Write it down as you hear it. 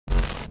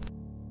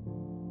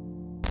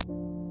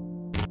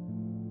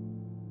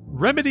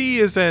Remedy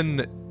is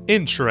an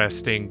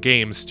interesting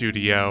game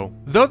studio.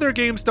 Though their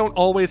games don't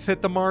always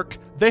hit the mark,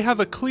 they have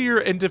a clear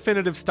and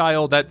definitive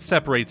style that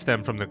separates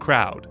them from the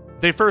crowd.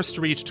 They first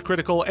reached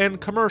critical and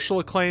commercial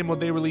acclaim when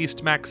they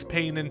released Max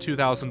Payne in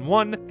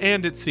 2001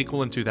 and its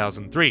sequel in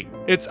 2003.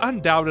 It's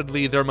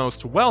undoubtedly their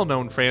most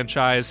well-known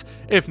franchise,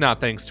 if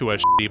not thanks to a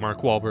shitty Mark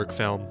Wahlberg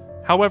film.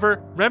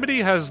 However, Remedy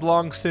has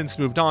long since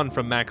moved on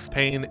from Max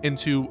Payne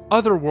into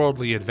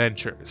otherworldly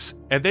adventures,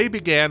 and they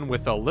began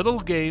with a little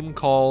game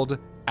called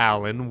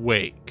Alan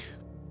Wake.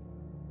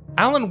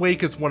 Alan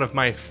Wake is one of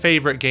my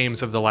favorite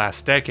games of the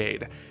last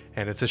decade,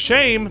 and it's a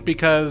shame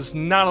because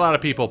not a lot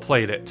of people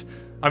played it.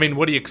 I mean,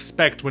 what do you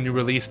expect when you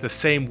release the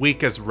same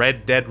week as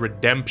Red Dead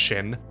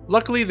Redemption?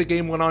 Luckily, the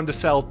game went on to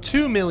sell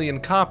 2 million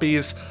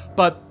copies,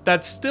 but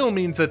that still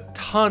means a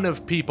ton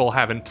of people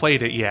haven't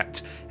played it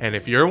yet. And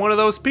if you're one of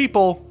those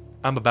people,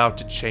 I'm about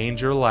to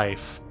change your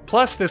life.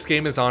 Plus, this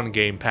game is on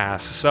Game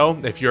Pass, so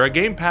if you're a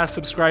Game Pass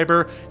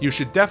subscriber, you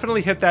should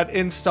definitely hit that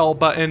install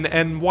button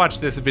and watch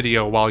this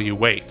video while you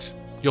wait.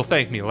 You'll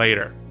thank me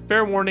later.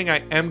 Fair warning, I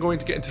am going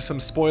to get into some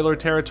spoiler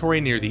territory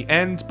near the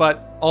end,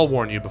 but I'll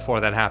warn you before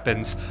that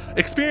happens.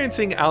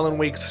 Experiencing Alan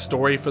Wake's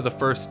story for the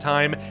first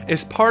time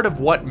is part of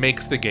what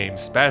makes the game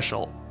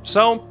special.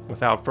 So,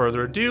 without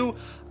further ado,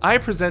 I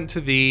present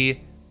to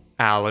thee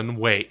Alan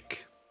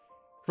Wake.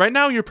 Right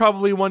now you're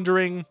probably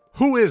wondering,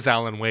 who is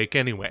Alan Wake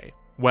anyway?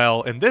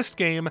 Well, in this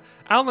game,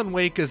 Alan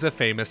Wake is a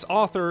famous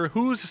author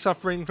who's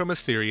suffering from a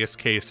serious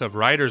case of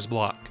writer's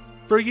block.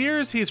 For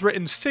years, he's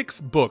written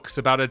 6 books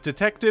about a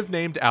detective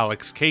named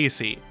Alex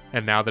Casey,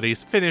 and now that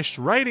he's finished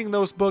writing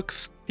those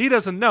books, he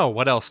doesn't know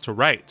what else to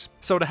write.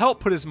 So to help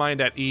put his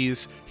mind at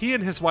ease, he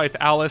and his wife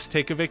Alice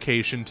take a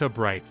vacation to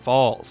Bright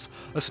Falls,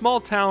 a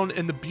small town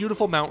in the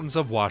beautiful mountains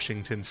of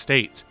Washington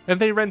state, and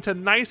they rent a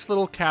nice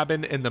little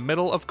cabin in the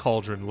middle of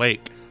Cauldron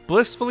Lake,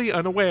 blissfully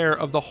unaware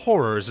of the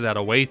horrors that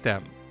await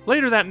them.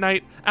 Later that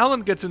night, Alan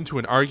gets into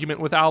an argument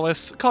with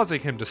Alice,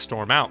 causing him to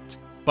storm out.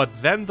 But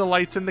then the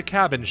lights in the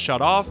cabin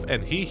shut off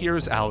and he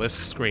hears Alice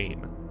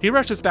scream. He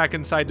rushes back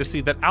inside to see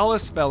that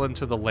Alice fell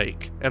into the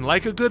lake, and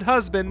like a good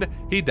husband,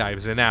 he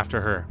dives in after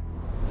her.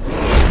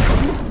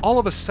 All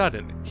of a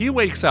sudden, he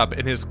wakes up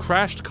in his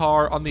crashed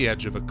car on the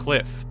edge of a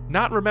cliff,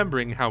 not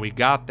remembering how he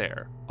got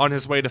there. On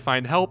his way to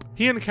find help,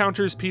 he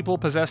encounters people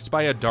possessed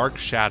by a dark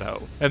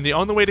shadow, and the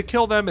only way to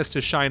kill them is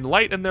to shine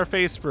light in their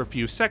face for a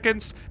few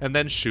seconds and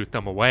then shoot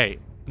them away.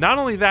 Not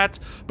only that,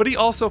 but he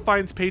also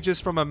finds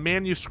pages from a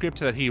manuscript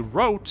that he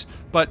wrote,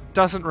 but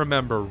doesn't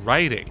remember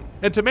writing.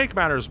 And to make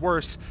matters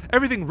worse,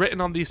 everything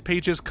written on these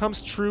pages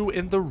comes true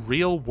in the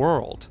real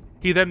world.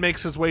 He then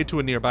makes his way to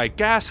a nearby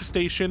gas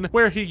station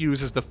where he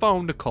uses the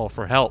phone to call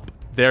for help.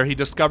 There he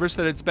discovers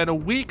that it's been a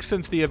week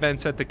since the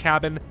events at the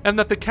cabin, and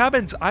that the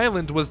cabin's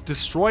island was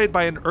destroyed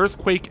by an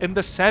earthquake in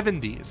the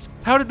 70s.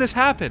 How did this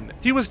happen?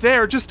 He was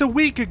there just a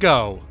week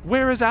ago!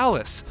 Where is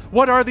Alice?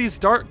 What are these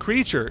dark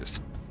creatures?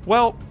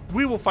 Well,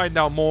 we will find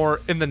out more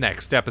in the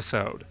next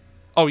episode.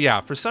 Oh yeah,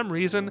 for some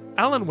reason,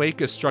 Alan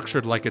Wake is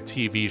structured like a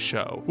TV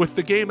show, with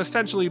the game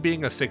essentially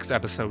being a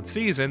 6-episode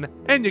season,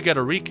 and you get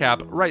a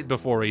recap right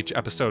before each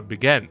episode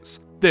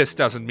begins. This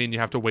doesn't mean you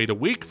have to wait a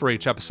week for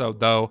each episode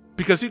though,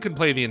 because you can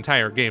play the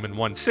entire game in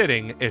one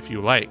sitting if you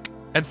like.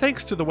 And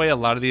thanks to the way a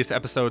lot of these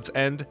episodes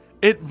end,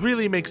 it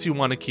really makes you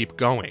want to keep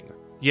going.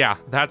 Yeah,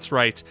 that's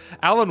right,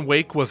 Alan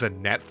Wake was a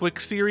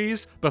Netflix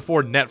series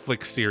before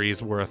Netflix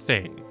series were a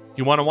thing.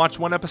 You want to watch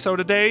one episode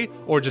a day,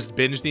 or just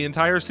binge the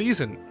entire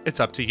season? It's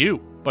up to you.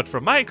 But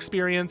from my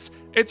experience,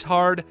 it's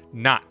hard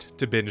not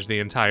to binge the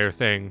entire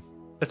thing.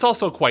 It's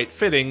also quite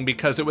fitting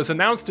because it was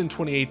announced in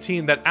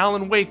 2018 that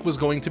Alan Wake was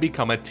going to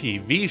become a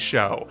TV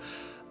show.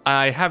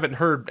 I haven't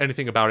heard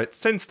anything about it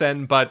since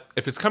then, but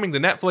if it's coming to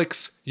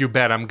Netflix, you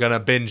bet I'm gonna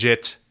binge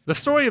it. The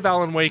story of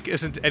Alan Wake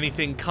isn't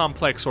anything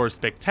complex or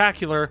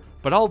spectacular,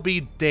 but I'll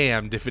be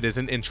damned if it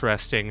isn't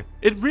interesting.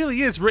 It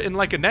really is written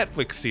like a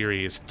Netflix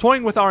series,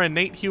 toying with our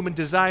innate human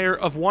desire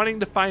of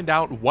wanting to find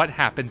out what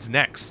happens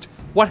next.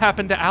 What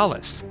happened to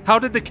Alice? How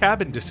did the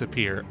cabin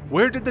disappear?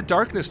 Where did the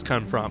darkness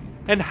come from?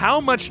 And how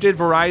much did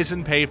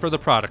Verizon pay for the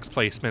product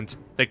placement?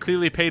 They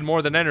clearly paid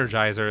more than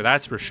Energizer,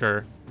 that's for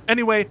sure.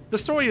 Anyway, the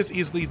story is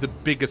easily the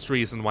biggest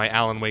reason why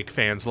Alan Wake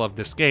fans love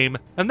this game,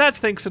 and that's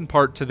thanks in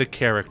part to the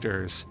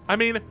characters. I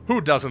mean,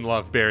 who doesn't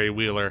love Barry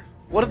Wheeler?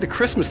 What are the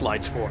Christmas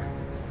lights for?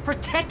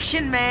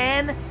 Protection,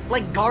 man!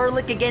 Like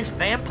garlic against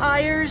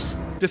vampires?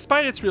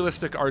 Despite its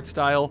realistic art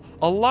style,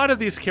 a lot of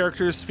these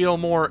characters feel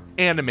more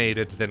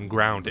animated than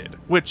grounded,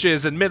 which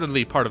is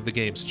admittedly part of the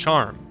game's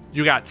charm.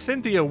 You got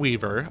Cynthia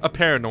Weaver, a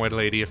paranoid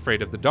lady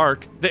afraid of the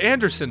dark, the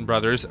Anderson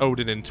brothers,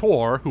 Odin and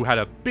Tor, who had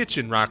a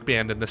bitchin' rock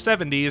band in the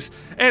 70s,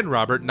 and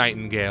Robert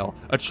Nightingale,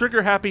 a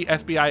trigger-happy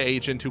FBI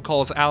agent who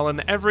calls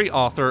Alan every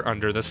author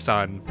under the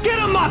sun. Get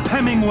him up,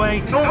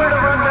 Hemingway! Nowhere to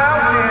run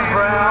now, Dan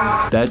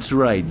Brown! That's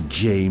right,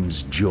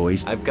 James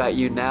Joyce. I've got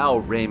you now,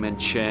 Raymond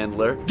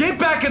Chandler. Get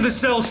back in the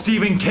cell,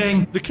 Stephen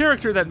King! The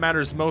character that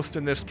matters most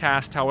in this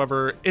cast,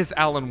 however, is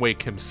Alan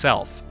Wake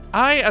himself.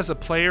 I, as a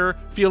player,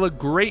 feel a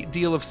great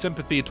deal of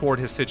sympathy toward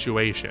his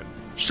situation.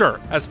 Sure,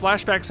 as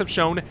flashbacks have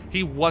shown,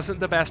 he wasn't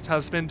the best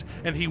husband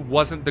and he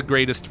wasn't the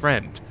greatest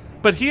friend,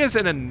 but he is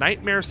in a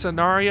nightmare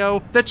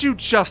scenario that you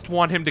just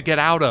want him to get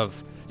out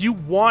of. You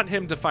want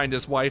him to find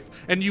his wife,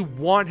 and you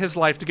want his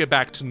life to get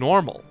back to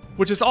normal.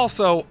 Which is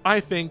also, I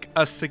think,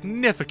 a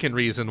significant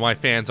reason why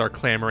fans are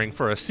clamoring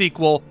for a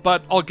sequel,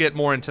 but I'll get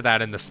more into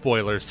that in the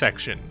spoilers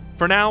section.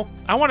 For now,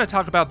 I want to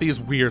talk about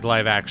these weird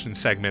live-action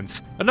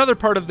segments, another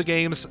part of the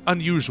game's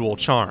unusual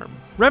charm.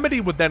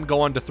 Remedy would then go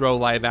on to throw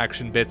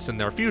live-action bits in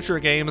their future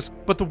games,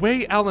 but the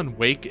way Alan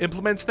Wake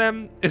implements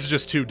them is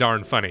just too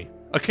darn funny.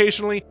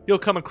 Occasionally, you'll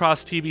come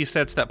across TV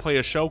sets that play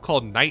a show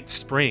called Night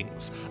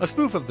Springs, a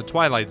spoof of The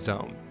Twilight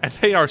Zone, and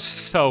they are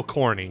so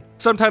corny.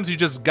 Sometimes you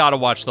just gotta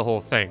watch the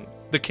whole thing.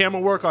 The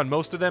camera work on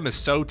most of them is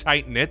so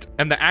tight-knit,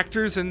 and the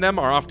actors in them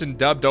are often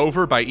dubbed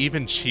over by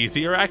even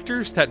cheesier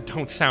actors that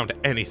don't sound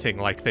anything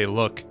like they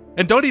look.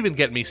 And don't even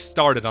get me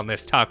started on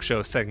this talk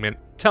show segment.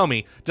 Tell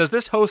me, does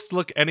this host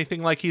look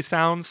anything like he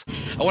sounds?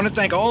 I want to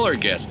thank all our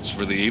guests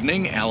for the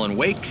evening. Alan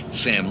Wake,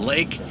 Sam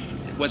Lake.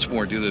 Once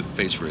more, do the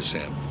face for us,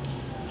 Sam.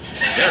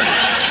 There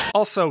it is.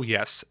 Also,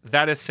 yes,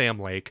 that is Sam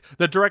Lake,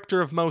 the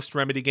director of most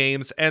Remedy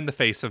games and the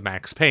face of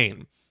Max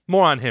Payne.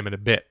 More on him in a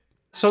bit.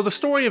 So the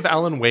story of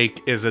Alan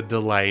Wake is a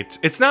delight.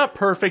 It's not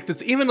perfect,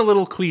 it's even a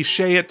little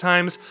cliche at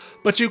times,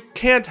 but you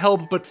can't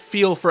help but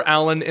feel for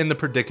Alan in the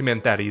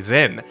predicament that he's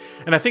in.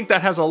 And I think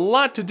that has a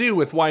lot to do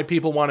with why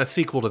people want a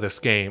sequel to this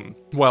game.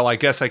 Well, I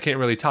guess I can't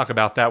really talk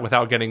about that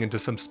without getting into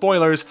some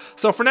spoilers,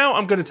 so for now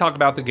I'm going to talk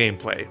about the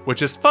gameplay,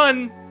 which is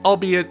fun,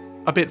 albeit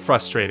a bit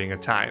frustrating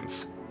at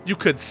times. You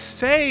could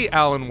say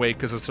Alan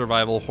Wake is a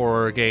survival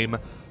horror game,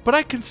 but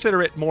I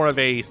consider it more of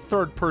a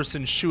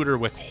third-person shooter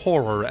with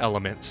horror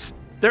elements.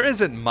 There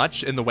isn't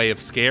much in the way of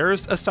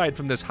scares, aside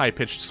from this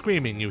high-pitched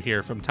screaming you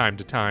hear from time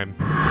to time.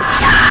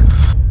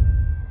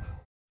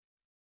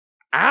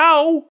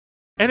 Ow!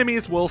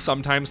 Enemies will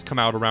sometimes come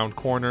out around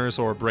corners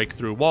or break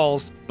through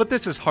walls, but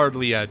this is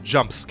hardly a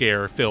jump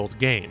scare-filled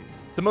game.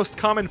 The most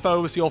common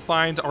foes you'll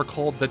find are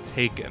called the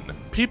Taken,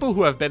 people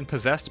who have been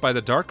possessed by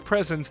the dark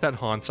presence that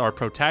haunts our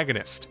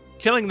protagonist.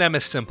 Killing them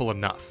is simple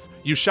enough.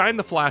 You shine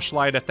the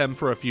flashlight at them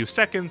for a few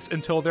seconds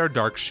until their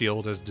dark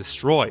shield is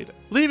destroyed,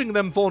 leaving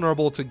them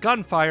vulnerable to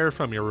gunfire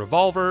from your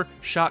revolver,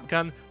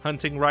 shotgun,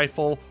 hunting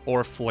rifle,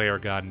 or flare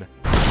gun.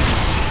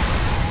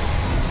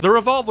 The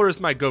revolver is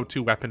my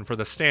go-to weapon for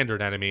the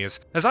standard enemies,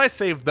 as I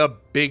save the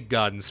big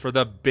guns for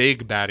the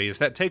big baddies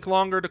that take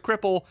longer to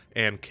cripple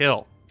and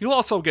kill. You'll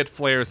also get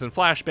flares and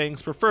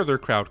flashbangs for further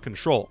crowd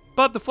control,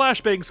 but the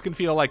flashbangs can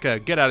feel like a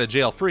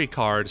get-out-of-jail-free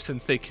card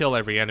since they kill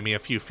every enemy a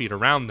few feet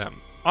around them.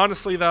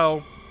 Honestly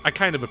though, I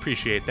kind of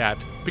appreciate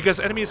that, because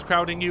enemies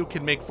crowding you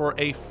can make for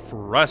a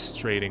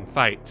frustrating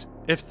fight.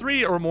 If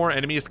 3 or more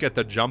enemies get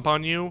the jump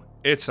on you,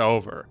 it's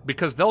over,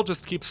 because they'll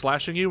just keep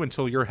slashing you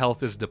until your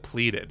health is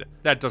depleted.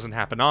 That doesn't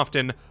happen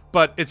often,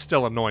 but it's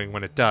still annoying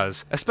when it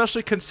does,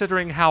 especially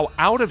considering how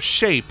out of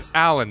shape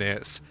Alan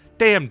is.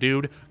 Damn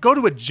dude, go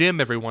to a gym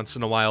every once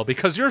in a while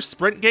because your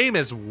sprint game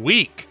is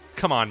weak.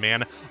 Come on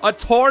man, a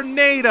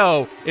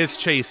tornado is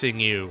chasing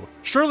you.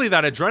 Surely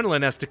that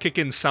adrenaline has to kick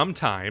in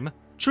sometime.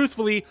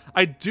 Truthfully,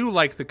 I do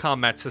like the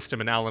combat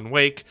system in Alan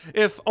Wake,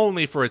 if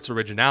only for its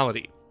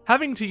originality.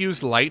 Having to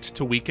use light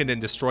to weaken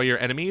and destroy your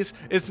enemies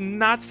is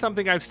not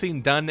something I've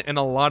seen done in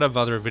a lot of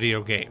other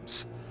video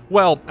games.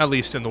 Well, at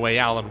least in the way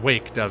Alan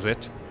Wake does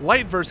it.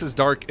 Light versus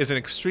dark is an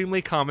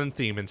extremely common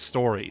theme in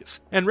stories,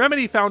 and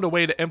Remedy found a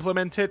way to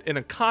implement it in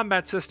a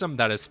combat system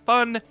that is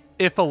fun,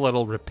 if a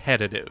little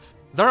repetitive.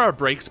 There are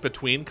breaks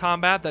between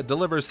combat that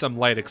delivers some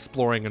light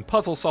exploring and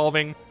puzzle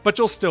solving, but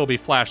you'll still be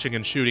flashing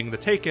and shooting the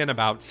Taken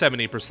about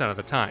 70% of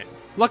the time.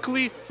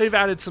 Luckily, they've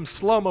added some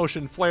slow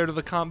motion flair to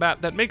the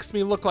combat that makes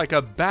me look like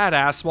a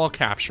badass while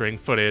capturing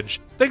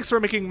footage. Thanks for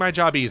making my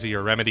job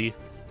easier, Remedy.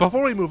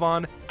 Before we move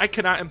on, I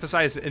cannot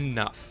emphasize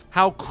enough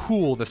how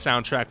cool the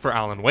soundtrack for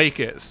Alan Wake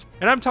is,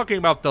 and I'm talking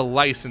about the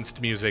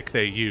licensed music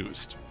they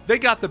used. They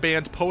got the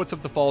band Poets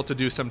of the Fall to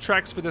do some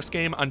tracks for this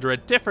game under a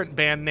different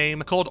band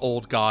name called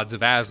Old Gods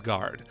of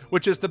Asgard,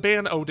 which is the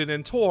band Odin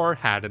and Thor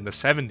had in the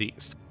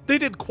 70s. They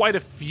did quite a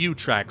few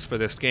tracks for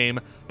this game,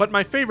 but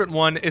my favorite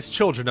one is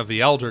Children of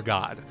the Elder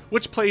God,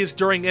 which plays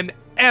during an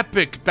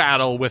epic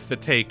battle with the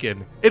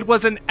Taken. It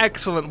was an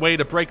excellent way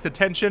to break the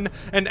tension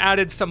and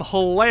added some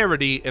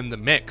hilarity in the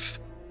mix.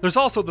 There's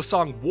also the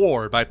song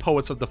War by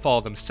Poets of the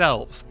Fall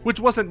themselves, which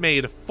wasn't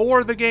made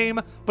for the game,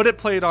 but it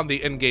played on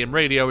the in-game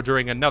radio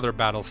during another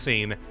battle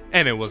scene,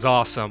 and it was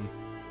awesome.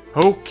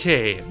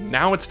 Okay,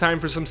 now it's time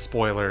for some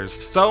spoilers,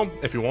 so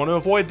if you want to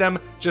avoid them,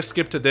 just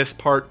skip to this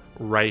part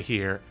right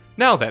here.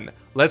 Now then,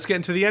 let's get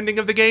into the ending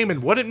of the game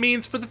and what it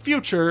means for the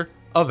future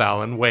of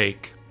Alan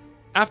Wake.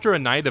 After a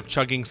night of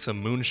chugging some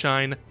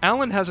moonshine,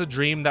 Alan has a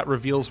dream that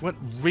reveals what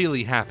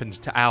really happened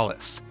to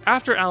Alice.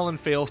 After Alan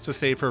fails to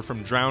save her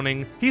from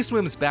drowning, he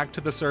swims back to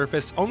the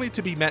surface only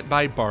to be met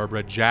by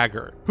Barbara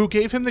Jagger, who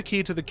gave him the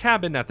key to the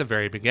cabin at the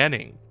very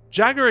beginning.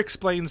 Jagger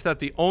explains that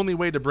the only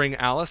way to bring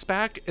Alice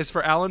back is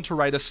for Alan to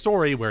write a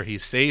story where he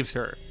saves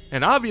her,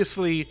 and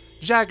obviously,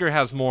 Jagger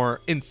has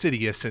more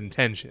insidious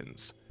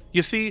intentions.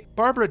 You see,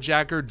 Barbara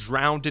Jagger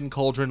drowned in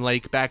Cauldron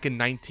Lake back in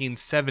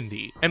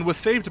 1970, and was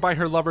saved by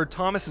her lover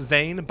Thomas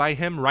Zane by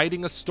him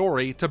writing a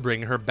story to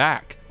bring her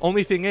back.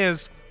 Only thing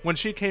is, when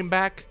she came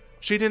back,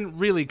 she didn't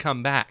really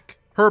come back.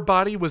 Her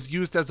body was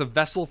used as a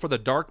vessel for the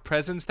dark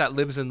presence that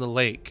lives in the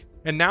lake.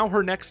 And now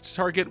her next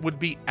target would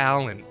be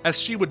Alan,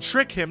 as she would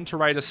trick him to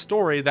write a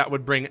story that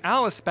would bring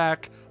Alice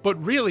back,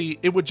 but really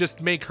it would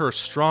just make her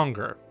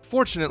stronger.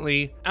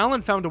 Fortunately,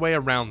 Alan found a way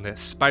around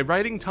this by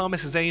writing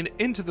Thomas Zane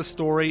into the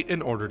story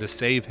in order to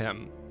save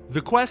him.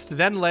 The quest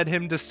then led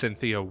him to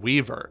Cynthia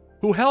Weaver,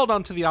 who held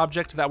onto the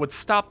object that would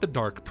stop the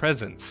dark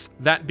presence,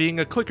 that being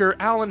a clicker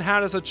Alan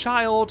had as a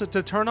child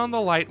to turn on the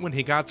light when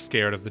he got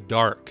scared of the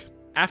dark.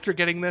 After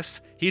getting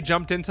this, he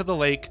jumped into the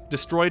lake,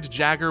 destroyed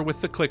Jagger with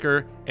the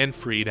clicker, and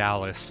freed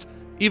Alice,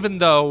 even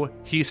though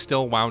he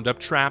still wound up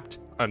trapped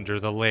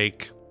under the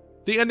lake.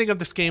 The ending of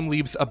this game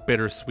leaves a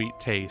bittersweet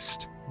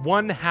taste.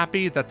 One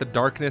happy that the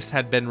darkness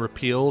had been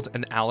repealed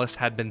and Alice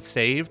had been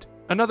saved,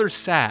 another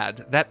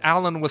sad that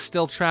Alan was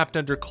still trapped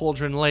under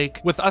Cauldron Lake,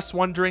 with us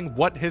wondering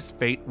what his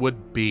fate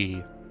would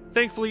be.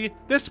 Thankfully,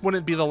 this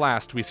wouldn't be the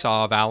last we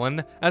saw of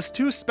Alan, as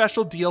 2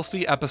 special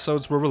DLC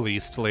episodes were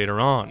released later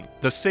on,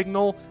 The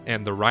Signal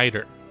and The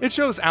Rider. It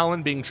shows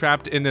Alan being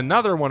trapped in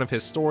another one of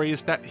his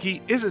stories that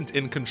he isn't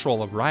in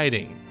control of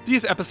writing.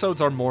 These episodes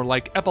are more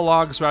like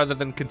epilogues rather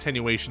than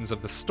continuations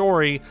of the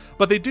story,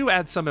 but they do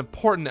add some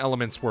important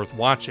elements worth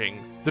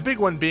watching. The big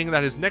one being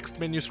that his next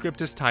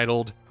manuscript is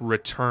titled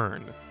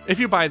Return. If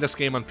you buy this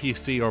game on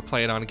PC or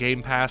play it on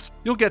Game Pass,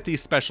 you'll get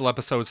these special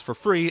episodes for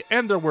free,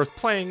 and they're worth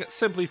playing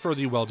simply for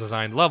the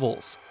well-designed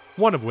levels,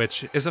 one of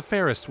which is a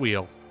Ferris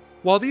wheel.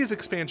 While these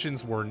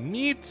expansions were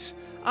neat,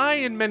 I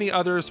and many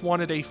others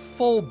wanted a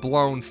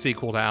full-blown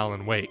sequel to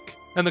Alan Wake.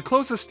 And the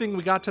closest thing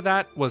we got to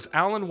that was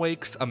Alan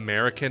Wake's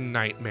American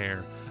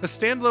Nightmare, a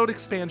standalone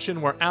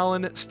expansion where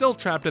Alan, still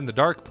trapped in the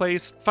dark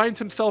place, finds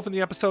himself in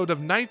the episode of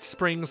Night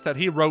Springs that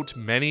he wrote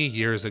many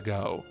years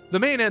ago. The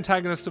main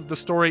antagonist of the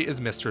story is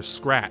Mr.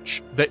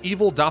 Scratch, the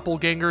evil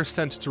doppelganger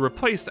sent to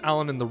replace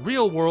Alan in the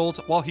real world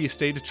while he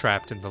stayed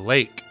trapped in the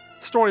lake.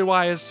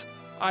 Story-wise,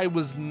 I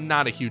was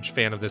not a huge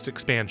fan of this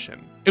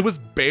expansion. It was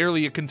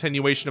barely a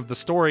continuation of the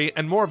story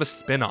and more of a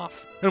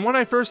spin-off. And when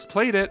I first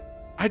played it,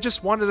 I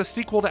just wanted a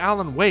sequel to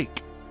Alan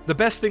Wake. The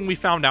best thing we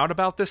found out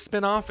about this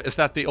spin-off is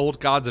that the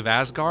old gods of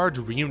Asgard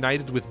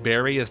reunited with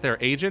Barry as their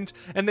agent,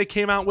 and they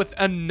came out with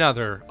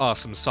another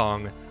awesome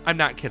song. I'm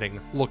not kidding,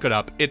 look it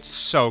up, it's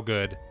so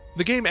good.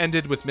 The game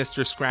ended with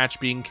Mr. Scratch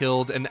being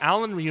killed and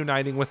Alan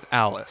reuniting with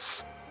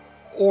Alice.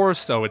 Or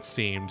so it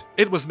seemed.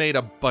 It was made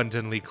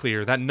abundantly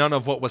clear that none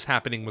of what was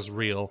happening was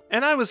real,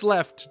 and I was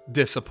left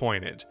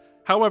disappointed.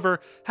 However,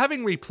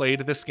 having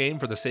replayed this game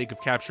for the sake of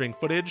capturing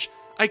footage,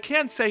 I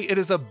can say it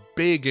is a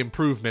big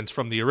improvement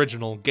from the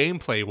original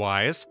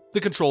gameplay-wise.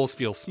 The controls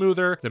feel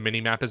smoother, the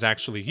minimap is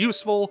actually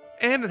useful,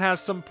 and it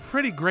has some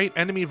pretty great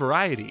enemy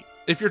variety.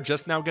 If you're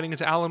just now getting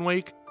into Alan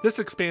Wake, this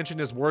expansion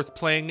is worth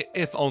playing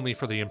if only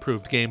for the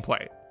improved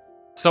gameplay.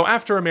 So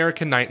after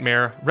American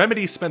Nightmare,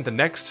 Remedy spent the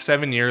next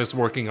 7 years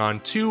working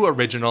on 2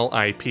 original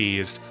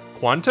IPs,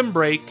 Quantum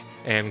Break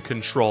and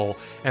Control,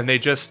 and they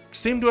just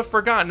seem to have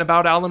forgotten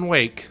about Alan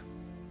Wake.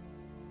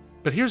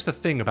 But here's the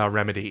thing about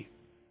Remedy.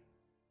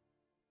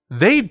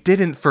 They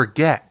didn't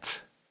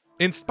forget.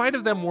 In spite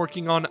of them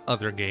working on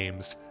other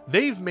games,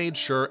 they've made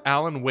sure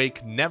Alan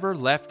Wake never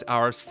left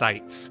our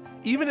sights,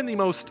 even in the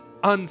most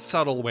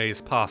unsubtle ways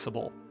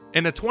possible.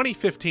 In a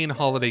 2015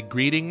 holiday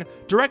greeting,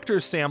 director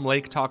Sam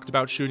Lake talked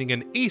about shooting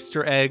an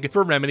Easter egg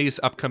for Remedy's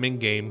upcoming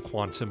game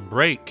Quantum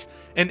Break,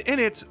 and in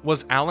it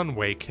was Alan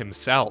Wake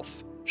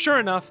himself. Sure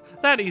enough,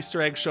 that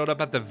Easter egg showed up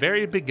at the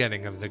very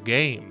beginning of the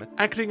game,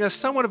 acting as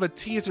somewhat of a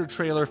teaser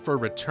trailer for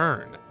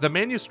Return, the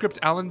manuscript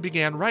Alan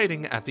began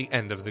writing at the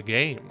end of the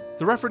game.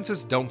 The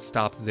references don't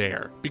stop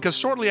there, because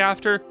shortly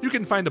after, you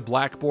can find a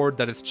blackboard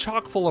that is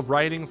chock full of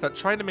writings that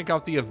try to make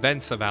out the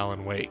events of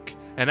Alan Wake.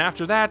 And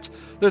after that,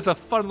 there's a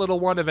fun little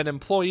one of an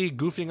employee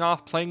goofing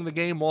off playing the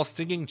game while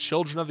singing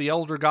Children of the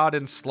Elder God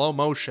in slow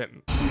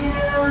motion.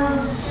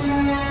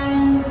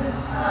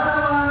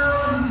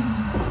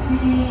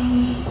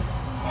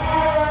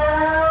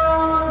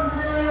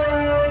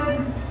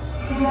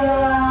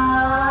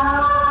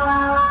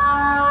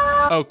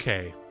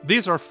 Okay,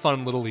 these are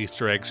fun little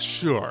Easter eggs,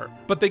 sure,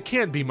 but they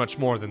can't be much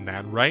more than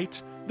that,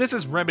 right? This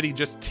is Remedy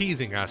just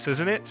teasing us,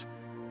 isn't it?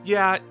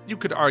 Yeah, you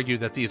could argue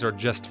that these are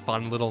just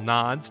fun little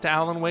nods to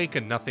Alan Wake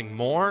and nothing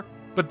more,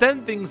 but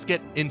then things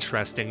get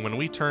interesting when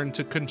we turn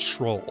to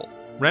Control,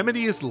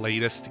 Remedy's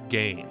latest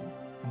game.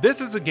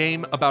 This is a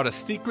game about a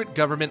secret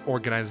government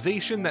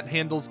organization that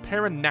handles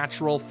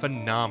paranatural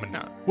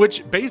phenomena,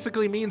 which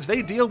basically means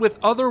they deal with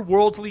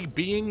otherworldly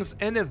beings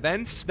and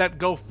events that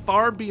go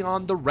far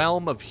beyond the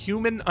realm of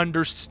human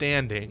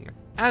understanding.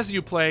 As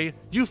you play,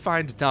 you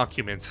find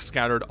documents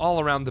scattered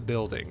all around the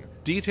building,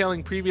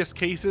 detailing previous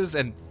cases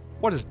and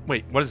what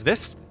is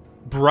this?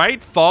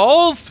 Bright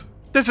Falls?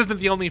 This isn't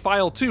the only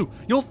file too.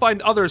 You'll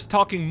find others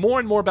talking more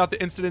and more about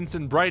the incidents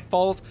in Bright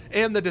Falls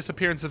and the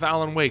disappearance of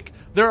Alan Wake.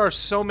 There are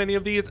so many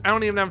of these, I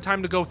don't even have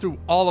time to go through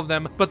all of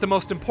them, but the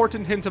most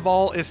important hint of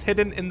all is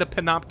hidden in the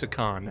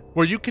Panopticon,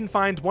 where you can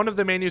find one of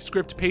the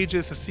manuscript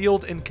pages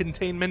sealed in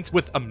containment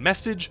with a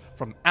message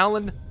from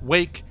Alan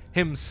Wake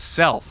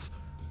himself.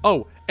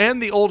 Oh,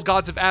 and the old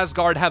gods of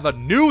Asgard have a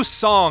new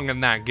song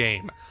in that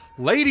game.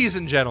 Ladies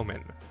and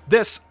gentlemen,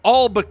 this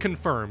all but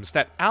confirms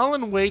that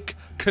Alan Wake,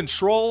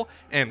 Control,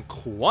 and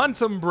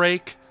Quantum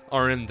Break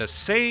are in the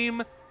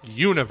same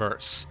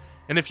universe.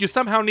 And if you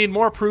somehow need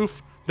more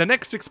proof, the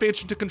next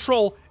expansion to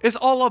Control is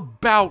all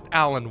about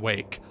Alan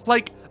Wake.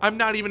 Like, I'm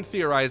not even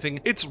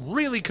theorizing, it's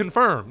really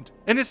confirmed.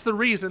 And it's the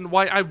reason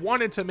why I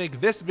wanted to make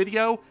this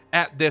video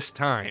at this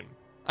time.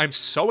 I'm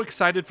so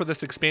excited for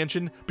this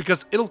expansion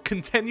because it'll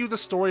continue the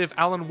story of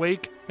Alan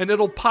Wake, and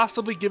it'll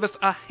possibly give us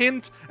a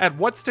hint at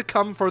what's to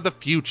come for the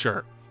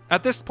future.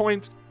 At this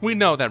point, we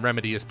know that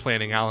Remedy is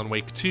planning Alan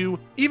Wake 2,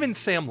 even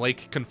Sam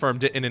Lake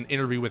confirmed it in an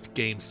interview with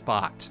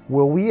GameSpot.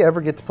 Will we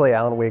ever get to play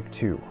Alan Wake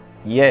 2?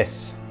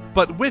 Yes.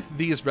 But with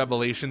these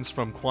revelations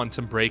from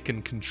Quantum Break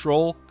and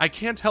Control, I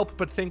can't help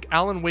but think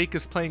Alan Wake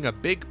is playing a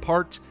big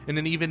part in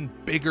an even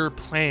bigger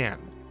plan.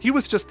 He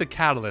was just the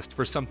catalyst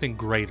for something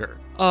greater.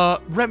 A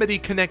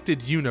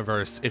Remedy-connected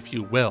universe, if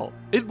you will.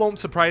 It won't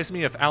surprise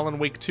me if Alan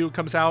Wake 2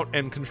 comes out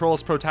and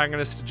Control's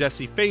protagonist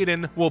Jesse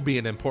Faden will be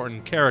an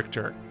important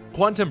character.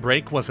 Quantum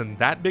Break wasn't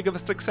that big of a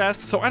success,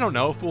 so I don't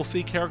know if we'll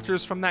see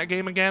characters from that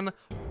game again,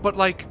 but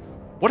like,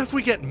 what if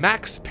we get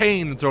Max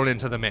Payne thrown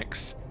into the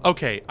mix?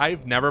 Okay,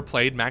 I've never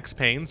played Max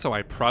Payne, so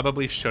I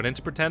probably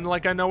shouldn't pretend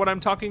like I know what I'm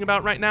talking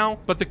about right now,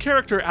 but the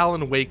character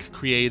Alan Wake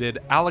created,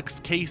 Alex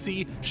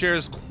Casey,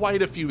 shares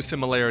quite a few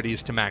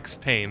similarities to Max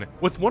Payne,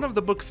 with one of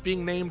the books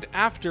being named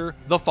after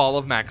the fall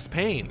of Max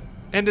Payne.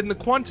 And in the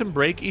Quantum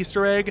Break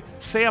Easter egg,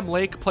 Sam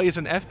Lake plays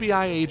an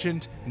FBI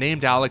agent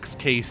named Alex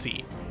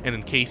Casey. And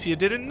in case you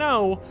didn't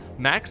know,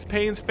 Max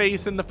Payne's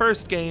face in the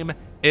first game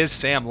is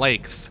Sam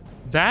Lake's.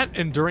 That,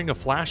 and during a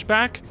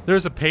flashback,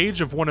 there's a page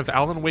of one of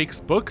Alan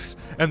Wake's books,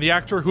 and the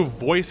actor who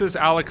voices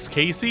Alex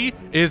Casey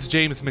is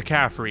James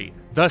McCaffrey,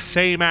 the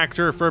same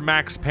actor for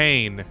Max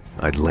Payne.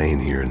 I'd lain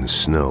here in the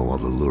snow while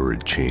the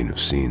lurid chain of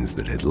scenes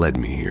that had led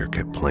me here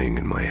kept playing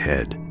in my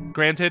head.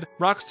 Granted,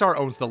 Rockstar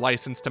owns the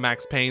license to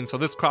Max Payne, so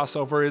this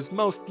crossover is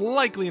most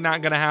likely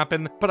not gonna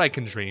happen, but I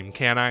can dream,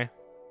 can't I?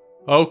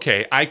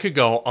 Okay, I could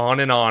go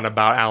on and on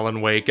about Alan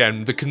Wake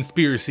and the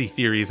conspiracy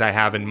theories I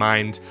have in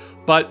mind,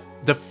 but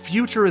the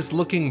future is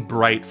looking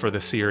bright for the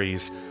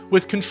series.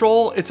 With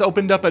Control, it's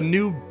opened up a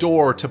new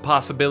door to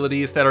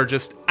possibilities that are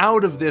just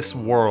out of this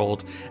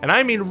world, and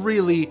I mean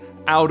really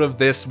out of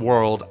this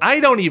world. I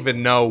don't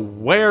even know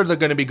where they're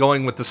going to be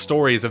going with the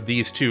stories of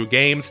these two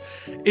games.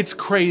 It's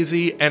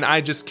crazy, and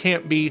I just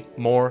can't be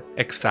more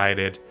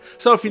excited.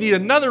 So if you need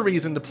another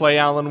reason to play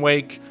Alan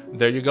Wake,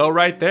 there you go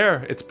right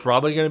there. It's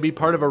probably going to be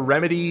part of a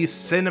Remedy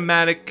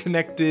cinematic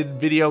connected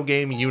video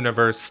game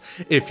universe,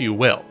 if you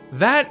will.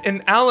 That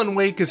and Alan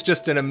Wake is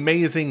just an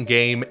amazing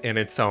game in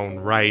its own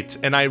right,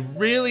 and I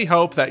really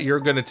hope that you're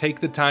going to take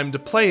the time to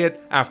play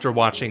it after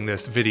watching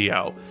this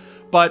video.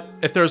 But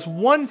if there's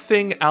one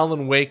thing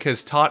Alan Wake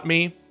has taught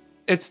me,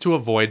 it's to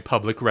avoid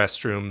public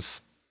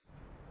restrooms.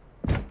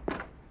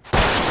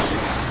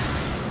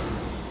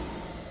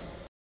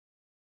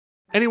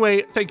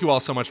 Anyway, thank you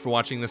all so much for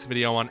watching this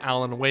video on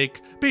Alan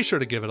Wake. Be sure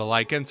to give it a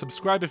like and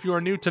subscribe if you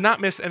are new to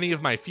not miss any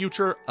of my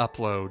future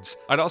uploads.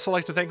 I'd also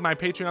like to thank my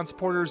Patreon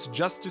supporters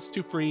Justice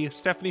to Free,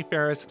 Stephanie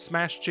Ferris,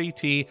 Smash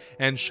JT,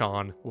 and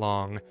Sean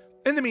Long.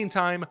 In the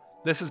meantime,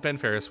 this has been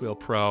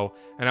FerrisWheelPro,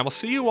 and I will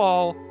see you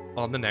all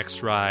on the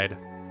next ride.